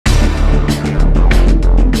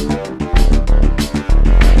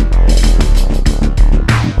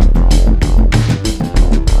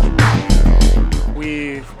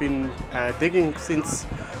digging since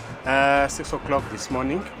 6 o'clock this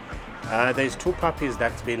morning. There's 2 puppies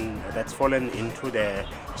that's fallen into the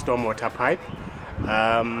stormwater pipe.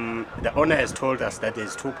 The owner has told us that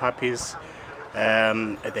there's 2 puppies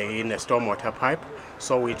they're in a stormwater pipe,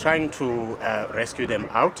 so we're trying to rescue them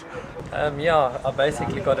out. Yeah, I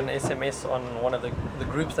basically got an SMS on one of the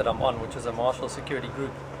groups that I'm on, which is a Marshall security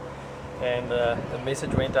group, and the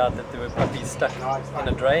message went out that there were puppies stuck in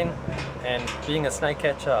a drain. And being a snake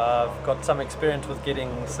catcher, I've got some experience with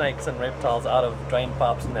getting snakes and reptiles out of drain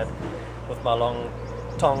pipes and that with my long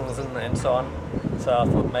tongs and so on. So I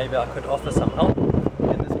thought maybe I could offer some help.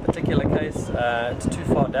 In this particular case, it's too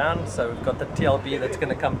far down, so we've got the TLB that's going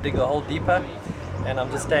to come dig the hole deeper, and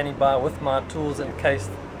I'm just standing by with my tools in case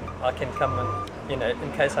I can come and,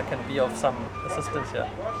 in case I can be of some assistance here.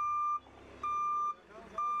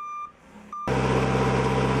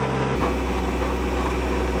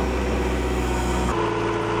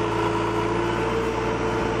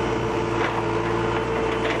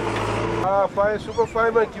 Fire, super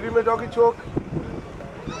fine, man. Give him a doggy choke.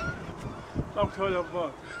 Don't tell him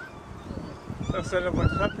what. Don't tell him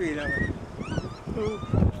what's happy now.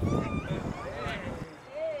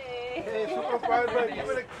 Hey, super fine, man. Give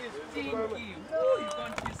it a kiss. Super fine, man. No, you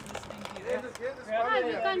can't kiss the stinky there.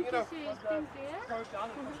 We can't kiss you, stinky.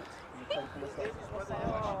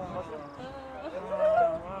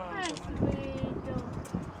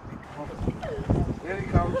 Here he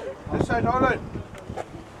comes. This side, all right.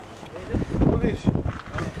 Police.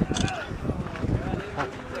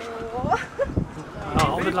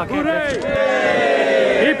 Hold it like that.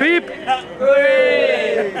 Hip hip!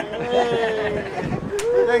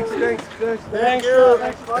 Thanks. Thank you!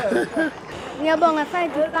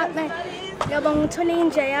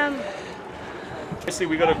 Basically,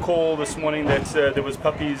 we got a call this morning that there was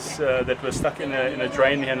puppies that were stuck in a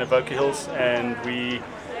drain here in Avoca Hills, and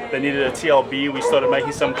they needed a TLB. We started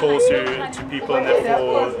making some calls to people and that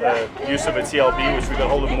for use of a TLB, which we got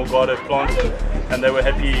hold of Morgado plant, and they were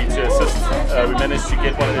happy to assist. We managed to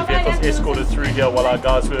get one of the vehicles escorted through here while our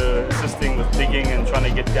guys were assisting with digging and trying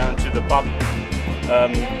to get down to the pipe.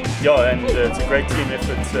 Yeah, and it's a great team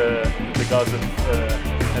effort the guys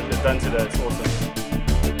have done today. It's awesome.